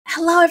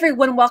Hello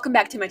everyone, welcome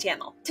back to my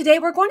channel. Today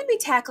we're going to be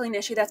tackling an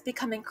issue that's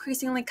become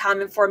increasingly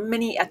common for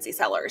many Etsy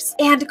sellers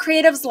and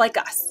creatives like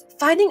us,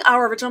 finding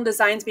our original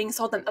designs being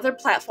sold on other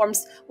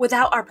platforms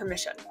without our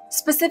permission.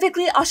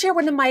 Specifically, I'll share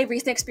one of my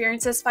recent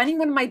experiences finding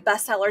one of my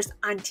bestsellers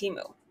on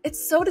Temu.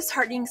 It's so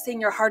disheartening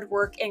seeing your hard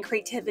work and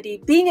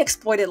creativity being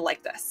exploited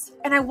like this.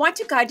 And I want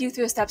to guide you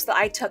through the steps that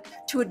I took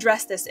to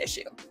address this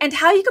issue and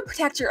how you can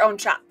protect your own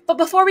shop. But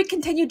before we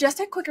continue, just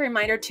a quick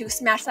reminder to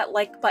smash that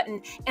like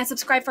button and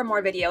subscribe for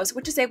more videos,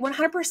 which is a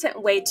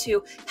 100% way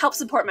to help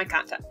support my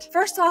content.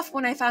 First off,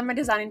 when I found my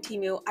design in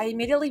Temu, I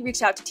immediately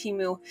reached out to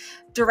Temu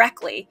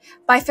directly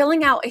by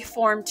filling out a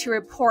form to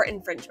report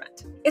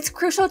infringement. It's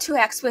crucial to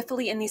act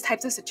swiftly in these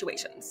types of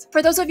situations.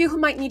 For those of you who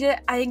might need it,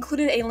 I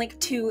included a link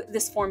to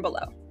this form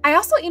below. I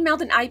also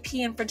emailed an IP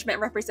infringement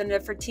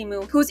representative for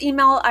Temu, whose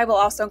email I will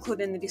also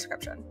include in the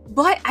description.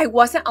 But I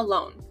wasn't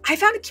alone. I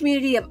found a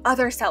community of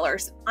other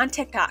sellers on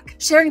TikTok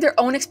sharing their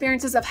own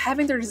experiences of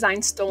having their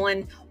designs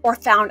stolen or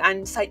found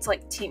on sites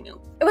like Temu.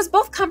 It was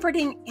both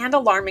comforting and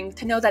alarming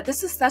to know that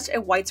this is such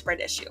a widespread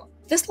issue.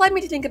 This led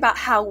me to think about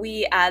how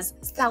we as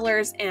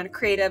sellers and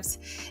creatives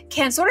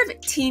can sort of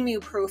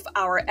Temu-proof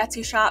our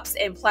Etsy shops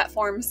and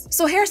platforms.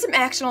 So here are some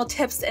actionable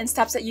tips and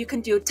steps that you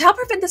can do to help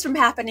prevent this from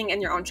happening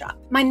in your own shop.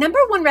 My number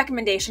one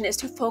recommendation is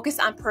to focus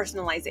on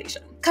personalization.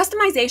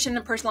 Customization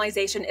and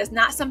personalization is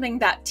not something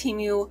that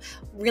Temu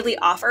really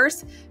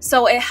offers,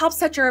 so it helps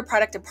set your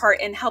product apart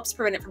and helps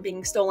prevent it from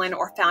being stolen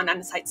or found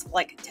on sites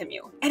like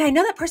Temu. And I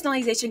know that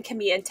personalization can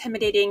be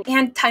intimidating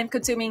and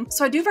time-consuming,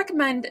 so I do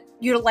recommend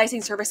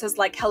utilizing services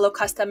like Hello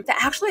Custom that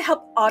actually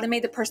help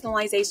automate the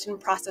personalization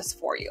process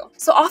for you.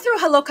 So I'll throw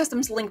Hello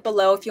Custom's link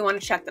below if you want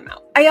to check them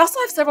out. I also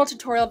have several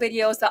tutorial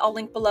videos that I'll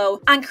link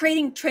below on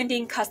creating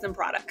trending custom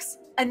products.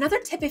 Another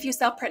tip if you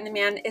sell print on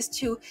demand is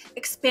to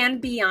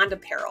expand beyond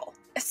apparel,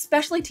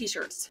 especially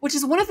t-shirts, which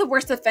is one of the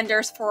worst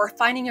offenders for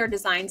finding your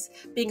designs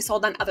being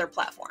sold on other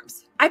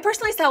platforms. I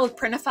personally sell with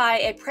Printify,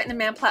 a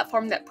print-on-demand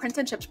platform that prints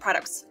and ships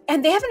products,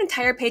 and they have an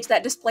entire page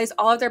that displays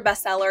all of their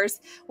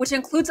bestsellers, which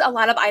includes a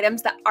lot of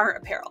items that aren't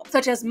apparel,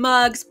 such as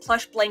mugs,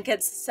 plush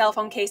blankets, cell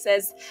phone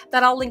cases,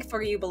 that I'll link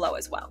for you below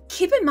as well.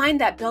 Keep in mind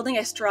that building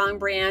a strong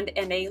brand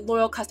and a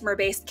loyal customer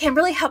base can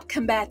really help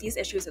combat these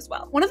issues as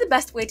well. One of the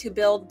best ways to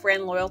build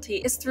brand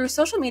loyalty is through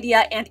social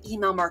media and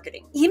email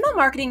marketing. Email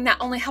marketing not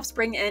only helps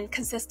bring in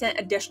consistent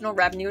additional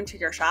revenue into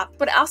your shop,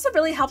 but it also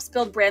really helps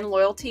build brand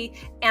loyalty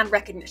and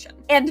recognition.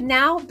 And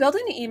now,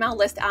 building an email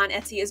list on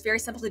Etsy is very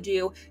simple to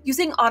do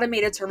using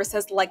automated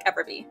services like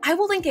Everbee. I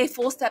will link a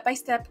full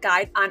step-by-step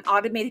guide on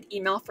automated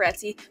email for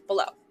Etsy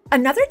below.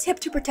 Another tip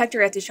to protect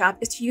your Etsy shop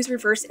is to use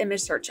reverse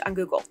image search on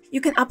Google.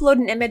 You can upload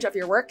an image of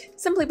your work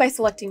simply by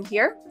selecting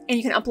here, and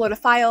you can upload a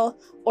file,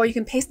 or you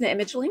can paste an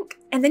image link,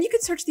 and then you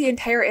can search the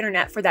entire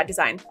internet for that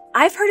design.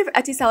 I've heard of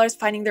Etsy sellers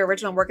finding their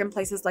original work in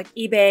places like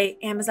eBay,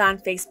 Amazon,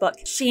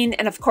 Facebook, Shein,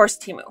 and of course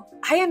Temu.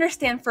 I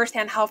understand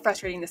firsthand how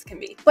frustrating this can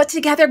be, but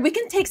together we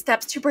can take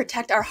steps to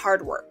protect our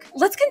hard work.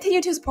 Let's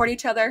continue to support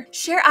each other,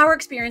 share our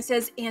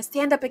experiences, and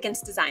stand up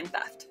against design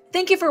theft.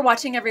 Thank you for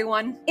watching,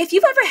 everyone. If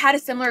you've ever had a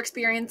similar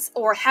experience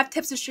or have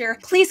tips to share,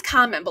 please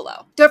comment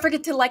below. Don't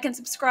forget to like and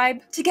subscribe.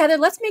 Together,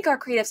 let's make our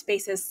creative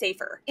spaces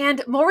safer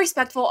and more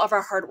respectful of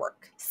our hard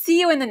work. See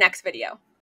you in the next video.